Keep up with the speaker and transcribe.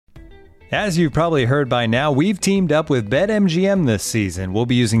As you've probably heard by now, we've teamed up with BetMGM this season. We'll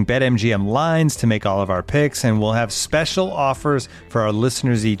be using BetMGM lines to make all of our picks, and we'll have special offers for our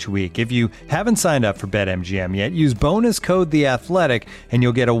listeners each week. If you haven't signed up for BetMGM yet, use bonus code The Athletic, and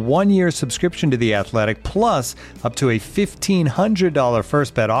you'll get a 1-year subscription to The Athletic, plus up to a $1,500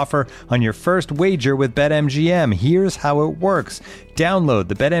 first bet offer on your first wager with BetMGM. Here's how it works. Download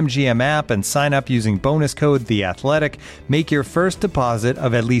the BetMGM app and sign up using bonus code The Athletic. Make your first deposit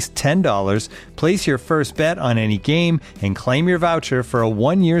of at least $10. Place your first bet on any game and claim your voucher for a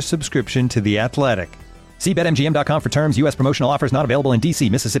 1-year subscription to The Athletic. See BetMGM.com for terms. U.S. promotional offers not available in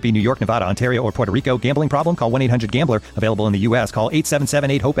D.C., Mississippi, New York, Nevada, Ontario, or Puerto Rico. Gambling problem? Call 1-800-GAMBLER. Available in the U.S. Call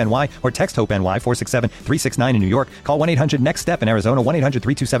 877-8-HOPE-NY or text HOPE-NY 467-369 in New York. Call 1-800-NEXT-STEP in Arizona.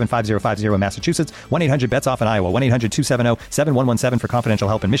 1-800-327-5050 in Massachusetts. 1-800-BETS-OFF in Iowa. 1-800-270-7117 for confidential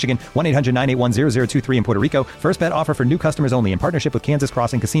help in Michigan. 1-800-981-0023 in Puerto Rico. First bet offer for new customers only in partnership with Kansas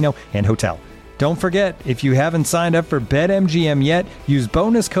Crossing Casino and Hotel. Don't forget, if you haven't signed up for BetMGM yet, use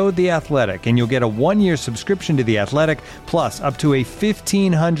bonus code The Athletic, and you'll get a 1-year subscription to The Athletic, plus up to a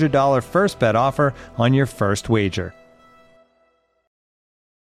 $1,500 first bet offer on your first wager.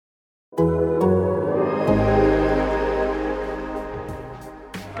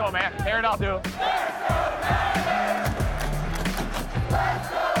 Go, man. Tear it out, dude.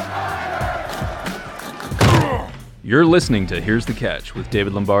 You're listening to Here's the Catch with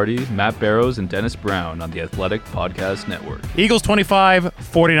David Lombardi, Matt Barrows, and Dennis Brown on the Athletic Podcast Network. Eagles 25,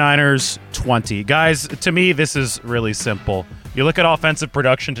 49ers 20. Guys, to me, this is really simple. You look at offensive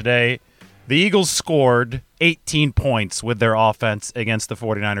production today, the Eagles scored 18 points with their offense against the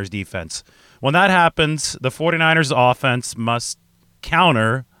 49ers defense. When that happens, the 49ers offense must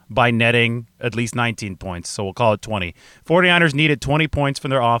counter by netting at least 19 points, so we'll call it 20. 49ers needed 20 points from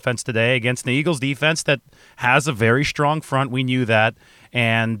their offense today against the Eagles defense that has a very strong front. We knew that,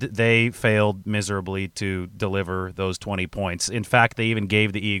 and they failed miserably to deliver those 20 points. In fact, they even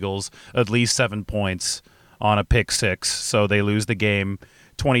gave the Eagles at least 7 points on a pick six, so they lose the game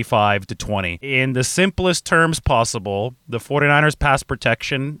 25-20. In the simplest terms possible, the 49ers pass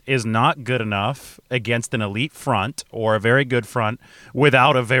protection is not good enough against an elite front or a very good front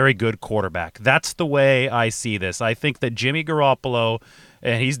without a very good quarterback. That's the way I see this. I think that Jimmy Garoppolo,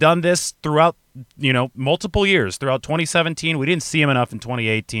 and he's done this throughout multiple years. Throughout 2017, we didn't see him enough in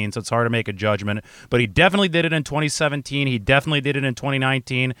 2018, so it's hard to make a judgment. But he definitely did it in 2017. He definitely did it in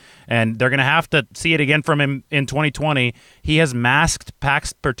 2019, and they're going to have to see it again from him in 2020. He has masked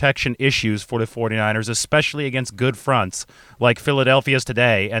pass protection issues for the 49ers, especially against good fronts like Philadelphia's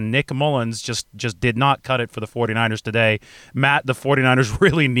today, and Nick Mullins just did not cut it for the 49ers today. Matt, the 49ers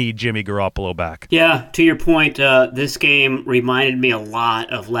really need Jimmy Garoppolo back. Yeah, to your point, this game reminded me a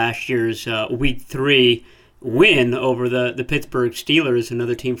lot of last year's Week 3 win over the Pittsburgh Steelers,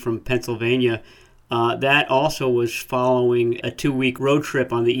 another team from Pennsylvania. That also was following a 2-week road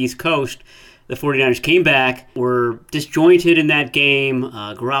trip on the East Coast. The 49ers came back, were disjointed in that game.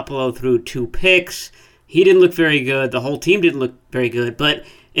 Garoppolo threw 2 picks. He didn't look very good. The whole team didn't look very good. But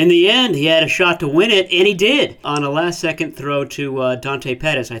in the end, he had a shot to win it, and he did on a last-second throw to Dante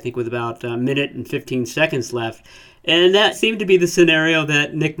Pettis, I think with about a minute and 15 seconds left. And that seemed to be the scenario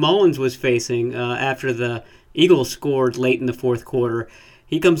that Nick Mullins was facing after the Eagles scored late in the fourth quarter.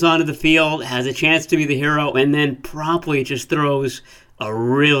 He comes onto the field, has a chance to be the hero, and then promptly just throws a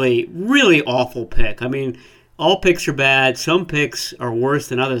really, really awful pick. I mean, all picks are bad. Some picks are worse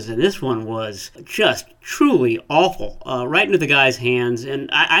than others, and this one was just truly awful, right into the guy's hands.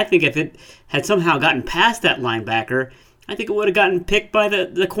 And I think if it had somehow gotten past that linebacker, I think it would have gotten picked by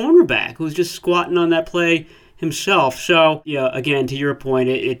the cornerback who was just squatting on that play himself. So, again, to your point,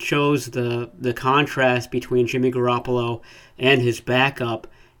 it shows the contrast between Jimmy Garoppolo and his backup.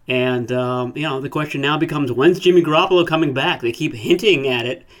 And, the question now becomes, when's Jimmy Garoppolo coming back? They keep hinting at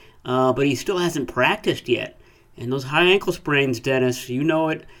it, but he still hasn't practiced yet. And those high ankle sprains, Dennis, you know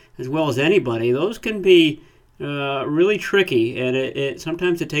it as well as anybody, those can be really tricky, and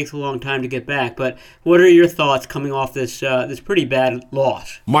sometimes it takes a long time to get back. But what are your thoughts coming off this pretty bad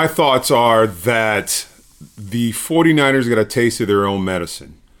loss? My thoughts are that the 49ers got a taste of their own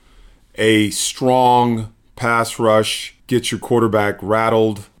medicine. A strong pass rush gets your quarterback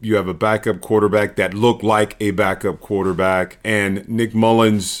rattled. You have a backup quarterback that looked like a backup quarterback. And Nick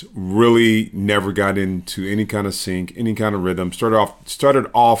Mullins really never got into any kind of sync, any kind of rhythm. Started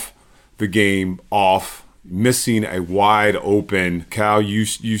off the game off. missing a wide open Kyle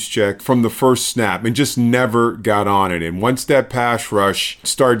Juszczyk from the first snap and just never got on it. And once that pass rush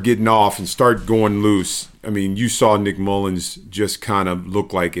started getting off and started going loose, I mean, you saw Nick Mullins just kind of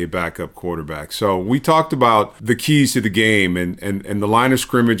look like a backup quarterback. So we talked about the keys to the game, and the line of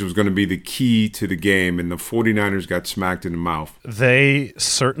scrimmage was going to be the key to the game, and the 49ers got smacked in the mouth. They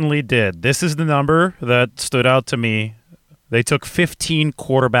certainly did. This is the number that stood out to me. They took 15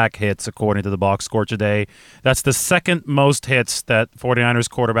 quarterback hits, according to the box score today. That's the second most hits that 49ers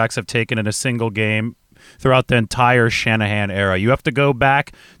quarterbacks have taken in a single game throughout the entire Shanahan era. You have to go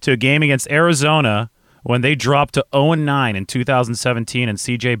back to a game against Arizona when they dropped to 0-9 in 2017, and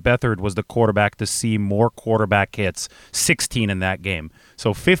C.J. Beathard was the quarterback to see more quarterback hits, 16 in that game.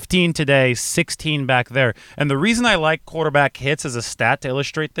 So 15 today, 16 back there. And the reason I like quarterback hits as a stat to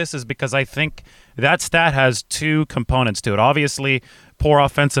illustrate this is because I think that stat has two components to it. Obviously, poor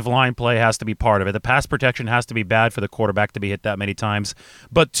offensive line play has to be part of it. The pass protection has to be bad for the quarterback to be hit that many times.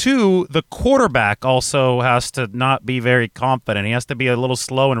 But two, the quarterback also has to not be very confident. He has to be a little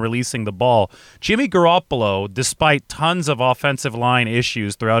slow in releasing the ball. Jimmy Garoppolo, despite tons of offensive line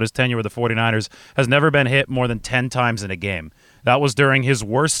issues throughout his tenure with the 49ers, has never been hit more than 10 times in a game. That was during his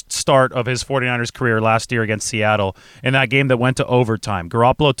worst start of his 49ers career last year against Seattle in that game that went to overtime.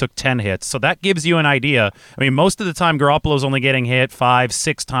 Garoppolo took 10 hits. So that gives you an idea. I mean, most of the time, Garoppolo's only getting hit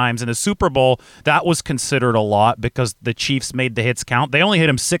 5-6 times. In the Super Bowl, that was considered a lot because the Chiefs made the hits count. They only hit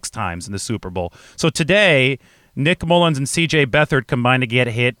him 6 times in the Super Bowl. So today, Nick Mullins and C.J. Beathard combined to get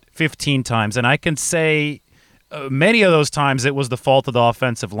hit 15 times. And I can say many of those times it was the fault of the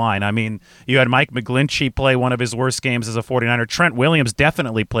offensive line. I mean, you had Mike McGlinchey play one of his worst games as a 49er. Trent Williams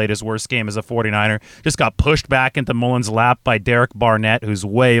definitely played his worst game as a 49er. Just got pushed back into Mullins' lap by Derek Barnett, who's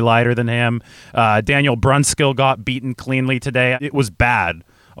way lighter than him. Daniel Brunskill got beaten cleanly today. It was bad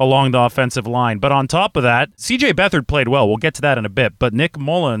along the offensive line. But on top of that, C.J. Beathard played well. We'll get to that in a bit. But Nick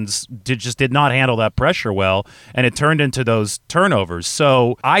Mullins just did not handle that pressure well, and it turned into those turnovers.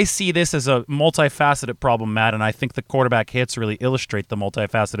 So I see this as a multifaceted problem, Matt, and I think the quarterback hits really illustrate the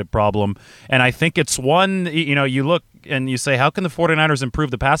multifaceted problem. And I think it's one, you look and you say, how can the 49ers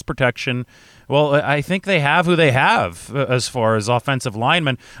improve the pass protection? Well, I think they have who they have as far as offensive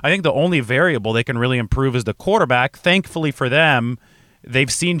linemen. I think the only variable they can really improve is the quarterback. Thankfully for them,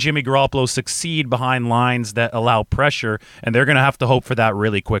 they've seen Jimmy Garoppolo succeed behind lines that allow pressure, and they're going to have to hope for that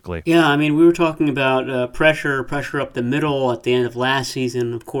really quickly. Yeah, I mean, we were talking about pressure up the middle at the end of last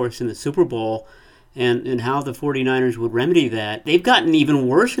season, of course, in the Super Bowl, and how the 49ers would remedy that. They've gotten even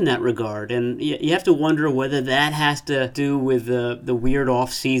worse in that regard, and you have to wonder whether that has to do with the weird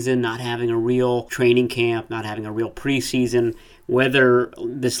offseason, not having a real training camp, not having a real preseason, whether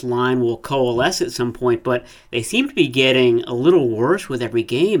this line will coalesce at some point, but they seem to be getting a little worse with every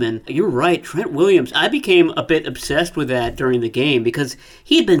game. And you're right, Trent Williams, I became a bit obsessed with that during the game because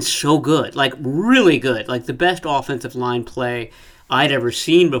he had been so good, like really good, like the best offensive line play I'd ever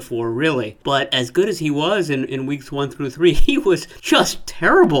seen before, really. But as good as he was in weeks 1 through 3, he was just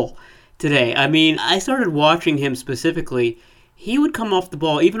terrible today. I mean, I started watching him specifically. He would come off the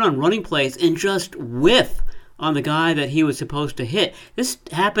ball, even on running plays, and just whiff on the guy that he was supposed to hit. This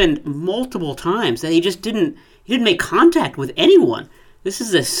happened multiple times that he didn't make contact with anyone. This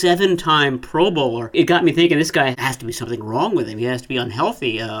is a 7-time Pro Bowler. It got me thinking this guy has to be something wrong with him. He has to be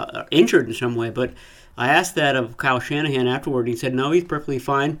unhealthy, injured in some way. But I asked that of Kyle Shanahan afterward. He said, no, he's perfectly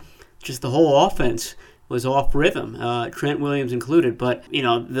fine. Just the whole offense was off rhythm, Trent Williams included. But,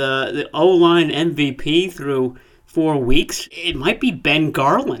 the O-line MVP through 4 weeks, it might be Ben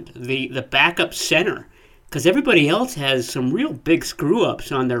Garland, the backup center, because everybody else has some real big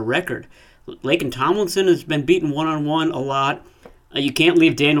screw-ups on their record. Laken Tomlinson has been beaten one-on-one a lot. You can't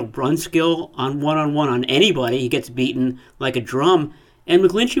leave Daniel Brunskill on one-on-one on anybody. He gets beaten like a drum. And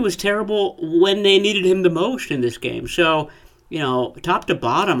McGlinchey was terrible when they needed him the most in this game. So, top to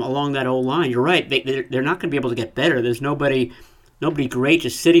bottom along that O-line, you're right. They're not going to be able to get better. There's nobody great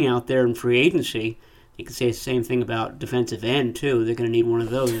just sitting out there in free agency. You can say the same thing about defensive end, too. They're going to need one of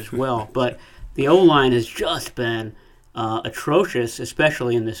those as well. But the O-line has just been atrocious,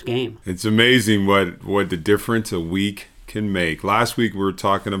 especially in this game. It's amazing what the difference a week can make. Last week we were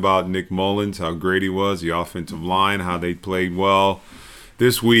talking about Nick Mullins, how great he was, the offensive line, how they played well.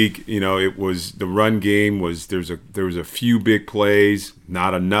 This week, it was the run game was there was a few big plays,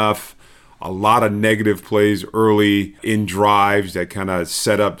 not enough. A lot of negative plays early in drives that kind of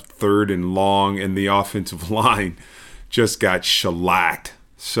set up 3rd and long, and the offensive line just got shellacked.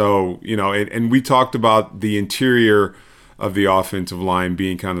 So, and we talked about the interior of the offensive line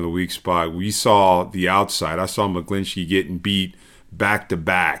being kind of the weak spot. We saw the outside. I saw McGlinchey getting beat back to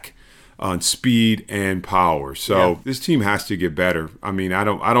back on speed and power. So this team has to get better. I mean, I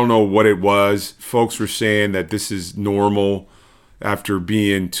don't know what it was. Folks were saying that this is normal after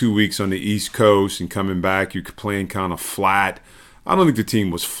being 2 weeks on the East Coast and coming back. You're playing kind of flat. I don't think the team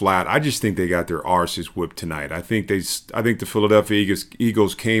was flat. I just think they got their arses whipped tonight. I think the Philadelphia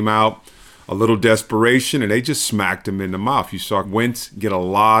Eagles came out a little desperation, and they just smacked him in the mouth. You saw Wentz get a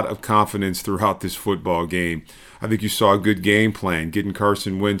lot of confidence throughout this football game. I think you saw a good game plan, getting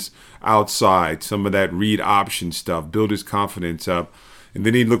Carson Wentz outside, some of that read option stuff, build his confidence up. And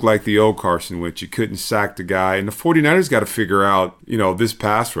then he looked like the old Carson Wentz. You couldn't sack the guy. And the 49ers got to figure out, this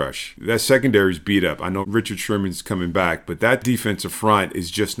pass rush. That secondary's beat up. I know Richard Sherman's coming back, but that defensive front is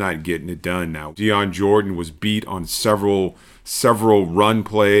just not getting it done now. Deion Jordan was beat on several run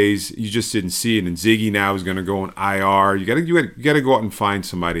plays. You just didn't see it. And Ziggy now is going to go on IR. You got to go out and find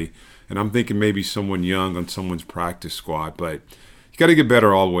somebody. And I'm thinking maybe someone young on someone's practice squad. But you got to get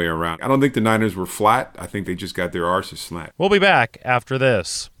better all the way around. I don't think the Niners were flat. I think they just got their arses slapped. We'll be back after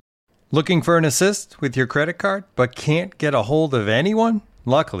this. Looking for an assist with your credit card, but can't get a hold of anyone?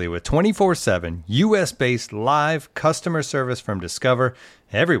 Luckily, with 24/7 U.S.-based live customer service from Discover,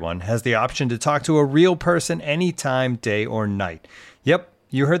 everyone has the option to talk to a real person anytime, day or night. Yep,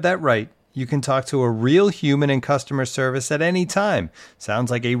 you heard that right. You can talk to a real human in customer service at any time.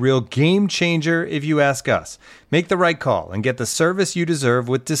 Sounds like a real game changer if you ask us. Make the right call and get the service you deserve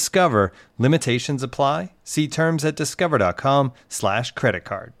with Discover. Limitations apply. See terms at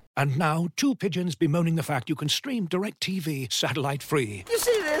discover.com/creditcard. And now, two pigeons bemoaning the fact you can stream DirecTV satellite-free. You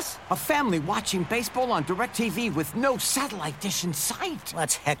see this? A family watching baseball on DirecTV with no satellite dish in sight.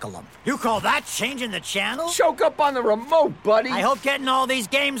 Let's heckle them. You call that changing the channel? Choke up on the remote, buddy. I hope getting all these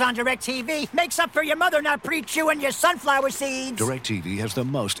games on DirecTV makes up for your mother not pre-chewing your sunflower seeds. DirecTV has the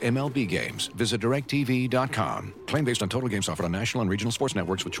most MLB games. Visit DirecTV.com. Claim based on total games offered on national and regional sports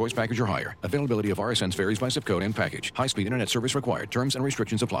networks with choice package or higher. Availability of RSNs varies by zip code and package. High-speed internet service required. Terms and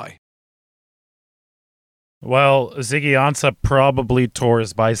restrictions apply. Well, Ziggy Ansah probably tore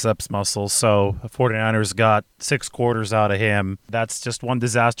his biceps muscle, so the 49ers got 6 quarters out of him. That's just one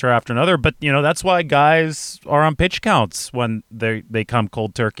disaster after another. But, that's why guys are on pitch counts when they come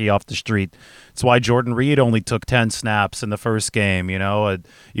cold turkey off the street. It's why Jordan Reed only took 10 snaps in the first game.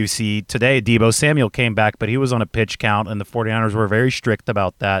 You see today Deebo Samuel came back, but he was on a pitch count, and the 49ers were very strict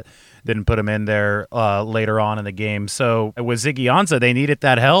about that. Didn't put him in there later on in the game. So with Ziggy Ansah, they needed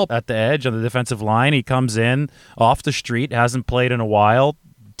that help at the edge on the defensive line. He comes in off the street, hasn't played in a while,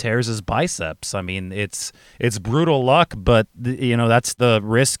 tears his biceps. I mean, it's brutal luck, but that's the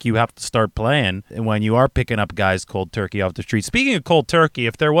risk you have to start playing when you are picking up guys cold turkey off the street. Speaking of cold turkey,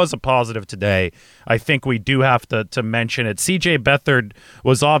 if there was a positive today, I think we do have to mention it. C.J. Beathard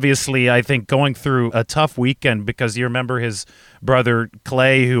was obviously, I think, going through a tough weekend because you remember his brother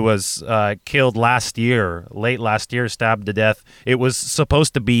Clay, who was killed late last year, stabbed to death. It was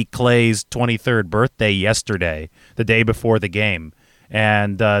supposed to be Clay's 23rd birthday yesterday, the day before the game.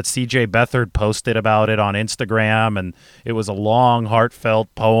 And C.J. Beathard posted about it on Instagram, and it was a long,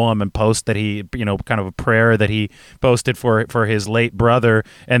 heartfelt poem and post that he, kind of a prayer that he posted for his late brother.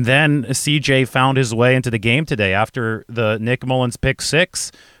 And then C.J. found his way into the game today after the Nick Mullins pick 6.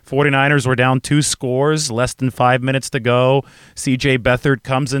 49ers were down 2 scores, less than 5 minutes to go. C.J. Beathard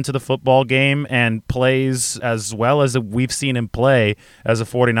comes into the football game and plays as well as we've seen him play as a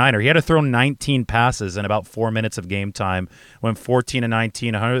 49er. He had to throw 19 passes in about 4 minutes of game time, went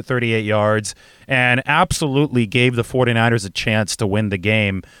 14-19, 138 yards, and absolutely gave the 49ers a chance to win the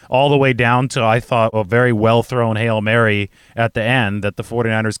game, all the way down to, I thought, a very well-thrown Hail Mary at the end that the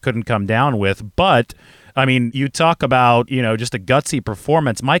 49ers couldn't come down with. But I mean, you talk about, just a gutsy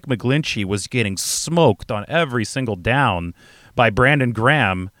performance. Mike McGlinchey was getting smoked on every single down by Brandon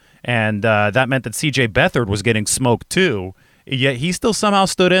Graham, and that meant that C.J. Beathard was getting smoked too. Yet he still somehow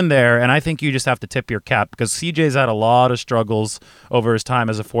stood in there, and I think you just have to tip your cap because CJ's had a lot of struggles over his time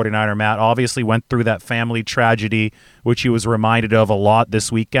as a 49er, Matt. Obviously went through that family tragedy, which he was reminded of a lot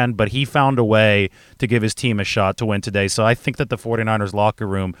this weekend, but he found a way to give his team a shot to win today. So I think that the 49ers locker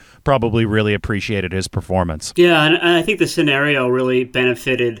room probably really appreciated his performance. Yeah, and I think the scenario really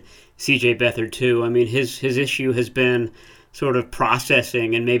benefited CJ Beathard too. I mean, his issue has been sort of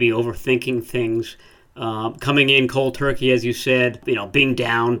processing and maybe overthinking things. Coming in cold turkey, as you said, being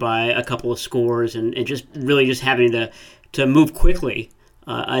down by a couple of scores and just really just having to move quickly.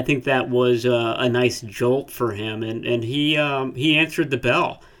 I think that was a nice jolt for him, and he answered the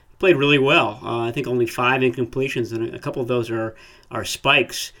bell. He played really well. I think only 5 incompletions, and a couple of those are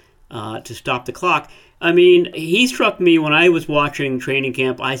spikes to stop the clock. I mean, he struck me when I was watching training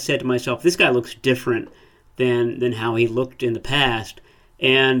camp. I said to myself, this guy looks different than how he looked in the past.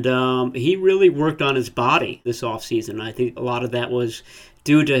 And he really worked on his body this offseason. I think a lot of that was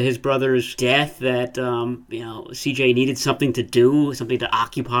due to his brother's death, that CJ needed something to do, something to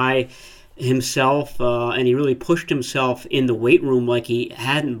occupy himself, and he really pushed himself in the weight room like he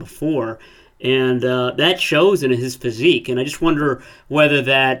hadn't before. And that shows in his physique. And I just wonder whether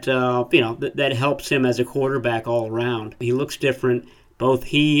that, that helps him as a quarterback all around. He looks different. Both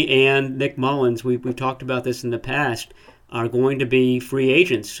he and Nick Mullins, we've talked about this in the past, are going to be free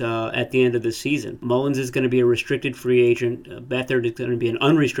agents at the end of the season. Mullins is going to be a restricted free agent. Beathard is going to be an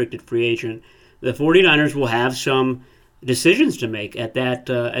unrestricted free agent. The 49ers will have some decisions to make at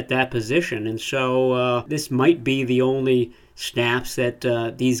that position. And so this might be the only snaps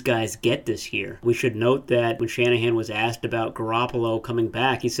that these guys get this year. We should note that when Shanahan was asked about Garoppolo coming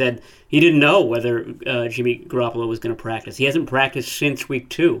back, he said he didn't know whether Jimmy Garoppolo was going to practice. He hasn't practiced since week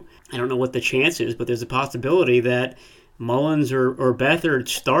 2. I don't know what the chance is, but there's a possibility that Mullins or Beathard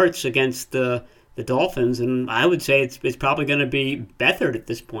starts against the Dolphins, and I would say it's probably going to be Beathard at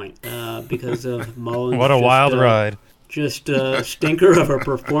this point because of Mullins. What a wild ride. Just a stinker of a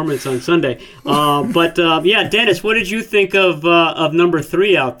performance on Sunday. But Dennis, what did you think of number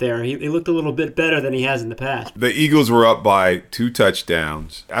 3 out there? He looked a little bit better than he has in the past. The Eagles were up by 2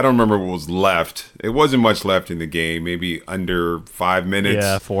 touchdowns. I don't remember what was left. It wasn't much left in the game, maybe under 5 minutes.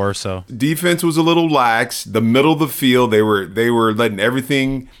 Yeah, 4 or so. Defense was a little lax. The middle of the field, they were letting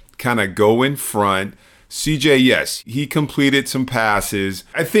everything kind of go in front. CJ, yes, he completed some passes.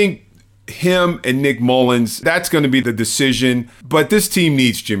 I think him and Nick Mullins, that's going to be the decision. But this team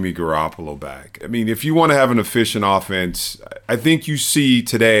needs Jimmy Garoppolo back. I mean, if you want to have an efficient offense, I think you see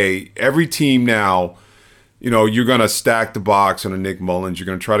today every team now, you're going to stack the box on a Nick Mullins. You're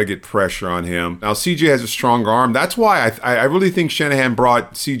going to try to get pressure on him. Now, CJ has a strong arm. That's why I really think Shanahan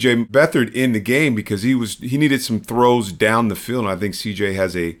brought CJ Beathard in the game, because he needed some throws down the field. And I think CJ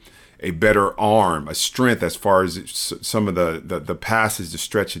has a better arm, a strength as far as some of the passes to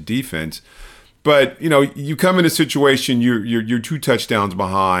stretch the defense. But, you come in a situation, you're 2 touchdowns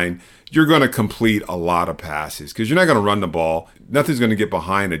behind, you're going to complete a lot of passes because you're not going to run the ball. Nothing's going to get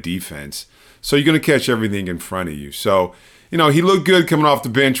behind a defense. So you're going to catch everything in front of you. So, he looked good coming off the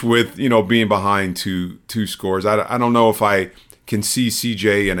bench with, being behind two scores. I don't know if I can see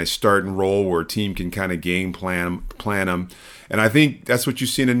CJ in a start and roll where a team can kind of game plan him. And I think that's what you've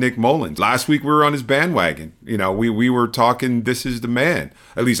seen in Nick Mullins. Last week we were on his bandwagon. We were talking, this is the man.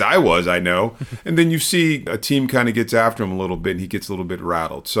 At least I was, I know. And then you see a team kind of gets after him a little bit and he gets a little bit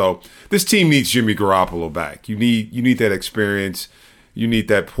rattled. So this team needs Jimmy Garoppolo back. You need that experience. You need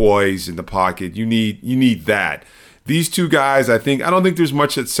that poise in the pocket. You need that. These two guys, I don't think there's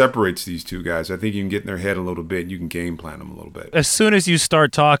much that separates these two guys. I think you can get in their head a little bit and you can game plan them a little bit. As soon as you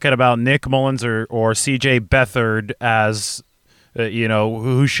start talking about Nick Mullins or CJ Beathard as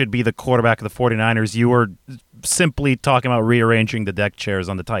who should be the quarterback of the 49ers, you are simply talking about rearranging the deck chairs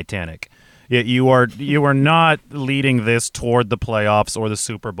on the Titanic. You are not leading this toward the playoffs or the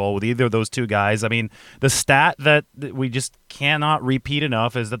Super Bowl with either of those two guys. I mean, the stat that we just cannot repeat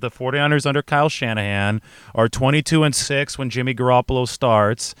enough is that the 49ers under Kyle Shanahan are 22-6 when Jimmy Garoppolo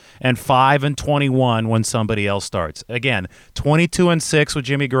starts and 5-21 when somebody else starts. Again, 22-6 with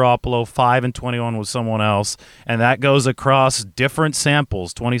Jimmy Garoppolo, 5-21 with someone else, and that goes across different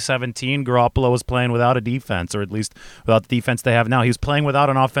samples. 2017, Garoppolo was playing without a defense, or at least without the defense they have now. He was playing without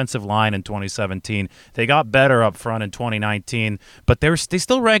an offensive line in 2017. They got better up front in 2019, but they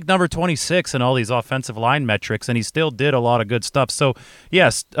still ranked number 26 in all these offensive line metrics, and he still did a lot of good stuff. So,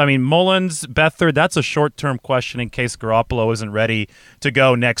 yes, I mean, Mullins, Beathard, that's a short-term question in case Garoppolo isn't ready to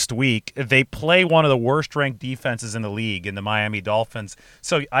go next week. They play one of the worst-ranked defenses in the league in the Miami Dolphins.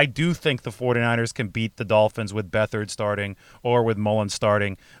 So I do think the 49ers can beat the Dolphins with Beathard starting or with Mullins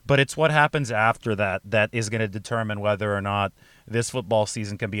starting, but it's what happens after that is going to determine whether or not this football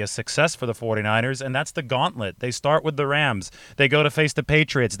season can be a success for the 49ers, and that's the gauntlet. They start with the Rams. They go to face the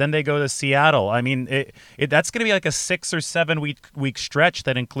Patriots. Then they go to Seattle. I mean, that's going to be like a 6 or 7 week stretch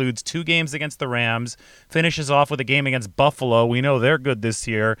that includes 2 games against the Rams, finishes off with a game against Buffalo. We know they're good this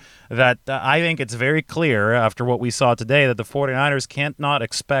year. That I think it's very clear after what we saw today that the 49ers can't not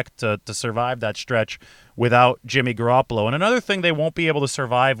expect to survive that stretch without Jimmy Garoppolo. And another thing they won't be able to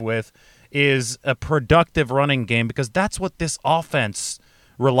survive with is a productive running game, because that's what this offense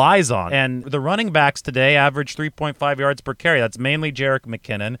relies on. And the running backs today averaged 3.5 yards per carry. That's mainly Jerick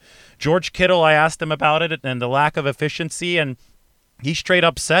McKinnon. George Kittle, I asked him about it and the lack of efficiency, and he straight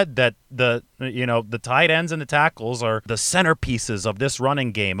up said that the tight ends and the tackles are the centerpieces of this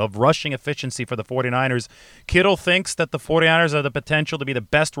running game, of rushing efficiency for the 49ers. Kittle thinks that the 49ers have the potential to be the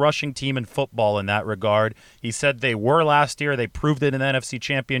best rushing team in football in that regard. He said they were last year. They proved it in the NFC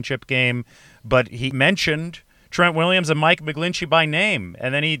Championship game. But he mentioned Trent Williams and Mike McGlinchey by name.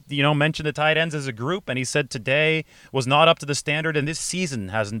 And then he, mentioned the tight ends as a group, and he said today was not up to the standard, and this season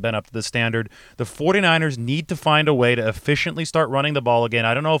hasn't been up to the standard. The 49ers need to find a way to efficiently start running the ball again.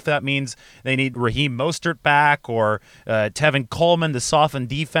 I don't know if that means they need Raheem Mostert back or Tevin Coleman to soften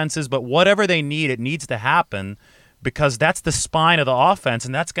defenses, but whatever they need, it needs to happen, because that's the spine of the offense,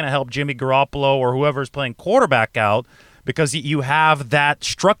 and that's going to help Jimmy Garoppolo or whoever's playing quarterback out, because you have that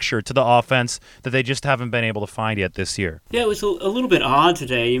structure to the offense that they just haven't been able to find yet this year. Yeah, it was a little bit odd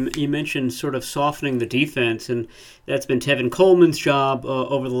today. You mentioned sort of softening the defense, and that's been Tevin Coleman's job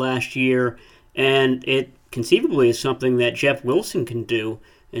over the last year, and it conceivably is something that Jeff Wilson can do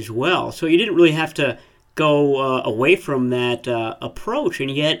as well. So you didn't really have to go away from that approach,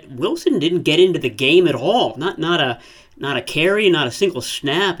 and yet Wilson didn't get into the game at all. Not a carry, not a single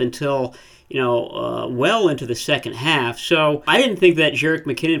snap until well into the second half. So I didn't think that Jerick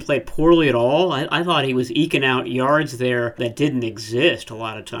McKinnon played poorly at all. I thought he was eking out yards there that didn't exist a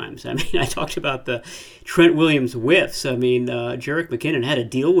lot of times. I mean, I talked about the Trent Williams whiffs. I mean, Jerick McKinnon had to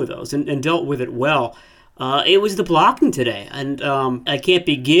deal with those and dealt with it well. It was the blocking today, and I can't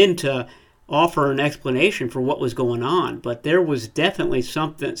begin to offer an explanation for what was going on, but there was definitely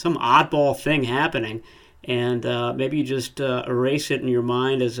some oddball thing happening. And maybe you just erase it in your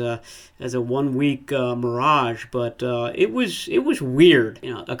mind as a 1 week mirage. But it was weird.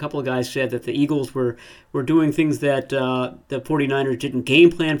 A couple of guys said that the Eagles were doing things that the 49ers didn't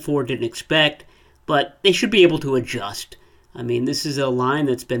game plan for, didn't expect, but they should be able to adjust. I mean, this is a line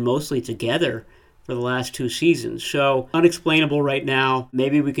that's been mostly together for the last 2 seasons. So unexplainable right now.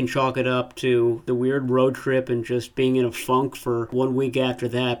 Maybe we can chalk it up to the weird road trip and just being in a funk for 1 week after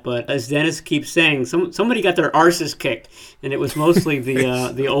that. But as Dennis keeps saying, somebody got their arses kicked, and it was mostly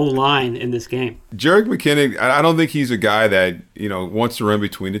the O-line in this game. Jerick McKinnon, I don't think he's a guy that wants to run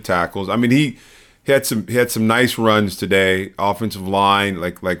between the tackles. I mean, he had some nice runs today. Offensive line,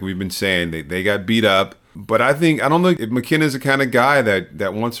 like we've been saying, they got beat up. But I don't know if McKinnon's the kind of guy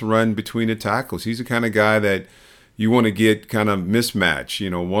that wants to run between the tackles. He's the kind of guy that you want to get kind of mismatch,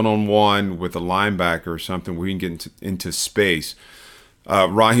 one-on-one with a linebacker or something where he can get into space.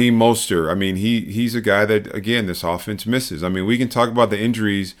 Raheem Mostert, I mean, he's a guy that, again, this offense misses. I mean, we can talk about the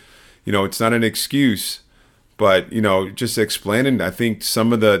injuries. It's not an excuse. But, just explaining, I think,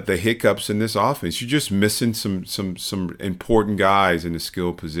 some of the hiccups in this offense, you're just missing some important guys in the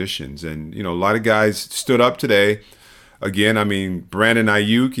skill positions. And, a lot of guys stood up today. Again, I mean, Brandon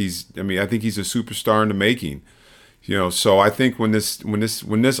Ayuk, I think he's a superstar in the making. So I think when this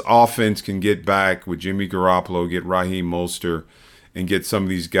offense can get back with Jimmy Garoppolo, get Raheem Mostert, and get some of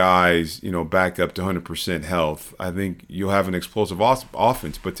these guys, back up to 100% health, I think you'll have an explosive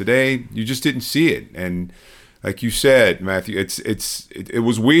offense. But today, you just didn't see it. And like you said, Matthew, it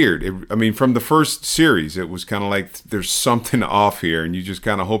was weird. From the first series, it was kind of like there's something off here, and you just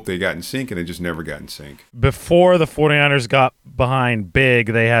kind of hope they got in sync, and it just never got in sync. Before the 49ers got behind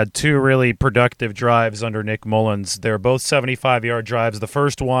big, they had 2 really productive drives under Nick Mullins. They were both 75-yard drives. The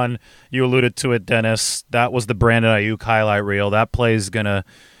first one, you alluded to it, Dennis, that was the Brandon Ayuk highlight reel. That play is going to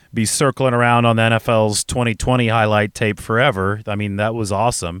be circling around on the NFL's 2020 highlight tape forever. I mean, that was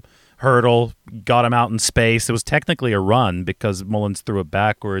awesome. Hurdle, got him out in space. It was technically a run because Mullins threw it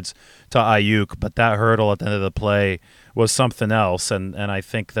backwards to Ayuk, but that hurdle at the end of the play was something else, and I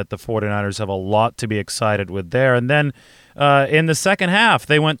think that the 49ers have a lot to be excited with there. And then in the second half,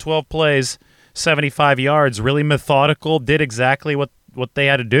 they went 12 plays, 75 yards, really methodical, did exactly what they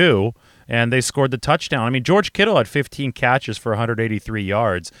had to do, and they scored the touchdown. I mean, George Kittle had 15 catches for 183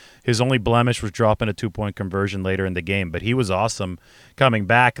 yards. His only blemish was dropping a 2-point conversion later in the game, but he was awesome coming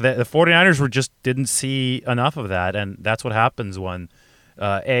back. The 49ers didn't see enough of that, and that's what happens when,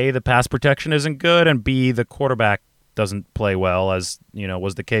 A, the pass protection isn't good, and B, the quarterback doesn't play well, as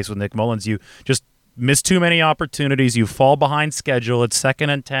was the case with Nick Mullins. You just miss too many opportunities. You fall behind schedule. It's 2nd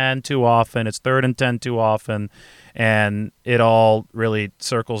and 10 too often. It's 3rd and 10 too often. And it all really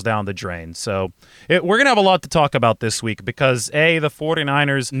circles down the drain. So we're going to have a lot to talk about this week because, A, the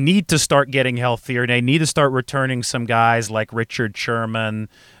 49ers need to start getting healthier. They need to start returning some guys like Richard Sherman,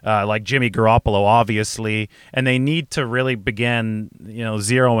 like Jimmy Garoppolo, obviously. And they need to really begin,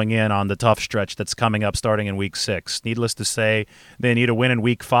 zeroing in on the tough stretch that's coming up starting in Week 6. Needless to say, they need to win in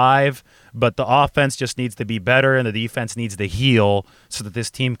Week 5. But the offense just needs to be better and the defense needs to heal so that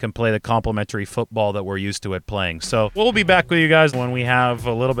this team can play the complementary football that we're used to it playing. things. So we'll be back with you guys when we have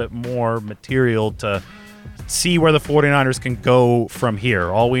a little bit more material to see where the 49ers can go from here.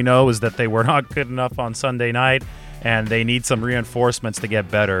 All we know is that they were not good enough on Sunday night, and they need some reinforcements to get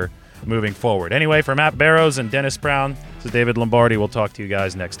better moving forward. Anyway, for Matt Barrows and Dennis Brown, this is David Lombardi. We'll talk to you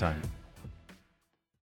guys next time.